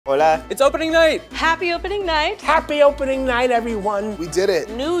Hola. It's opening night. Happy opening night. Happy opening night, everyone. We did it.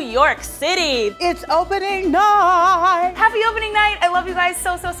 New York City. It's opening night. Happy opening night. I love you guys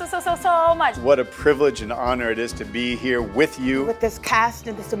so much. What a privilege and honor it is to be here with you. With this cast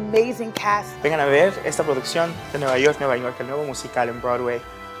and this amazing cast. Vengan a ver esta producción de Nueva York, el nuevo musical en Broadway.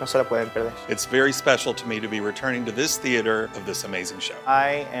 No se la pueden perder. It's very special to me to be returning to this theater of this amazing show.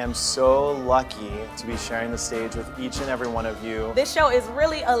 I am so lucky to be sharing the stage with each and every one of you. This show is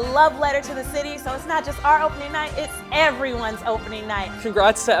really a love letter to the city, so it's not just our opening night, it's everyone's opening night.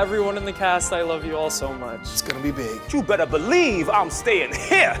 Congrats to everyone in the cast. I love you all so much. It's gonna be big. You better believe I'm staying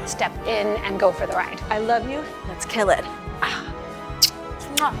here. Step in and go for the ride. I love you. Let's kill it.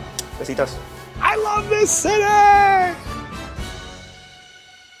 Besitos. I love this city!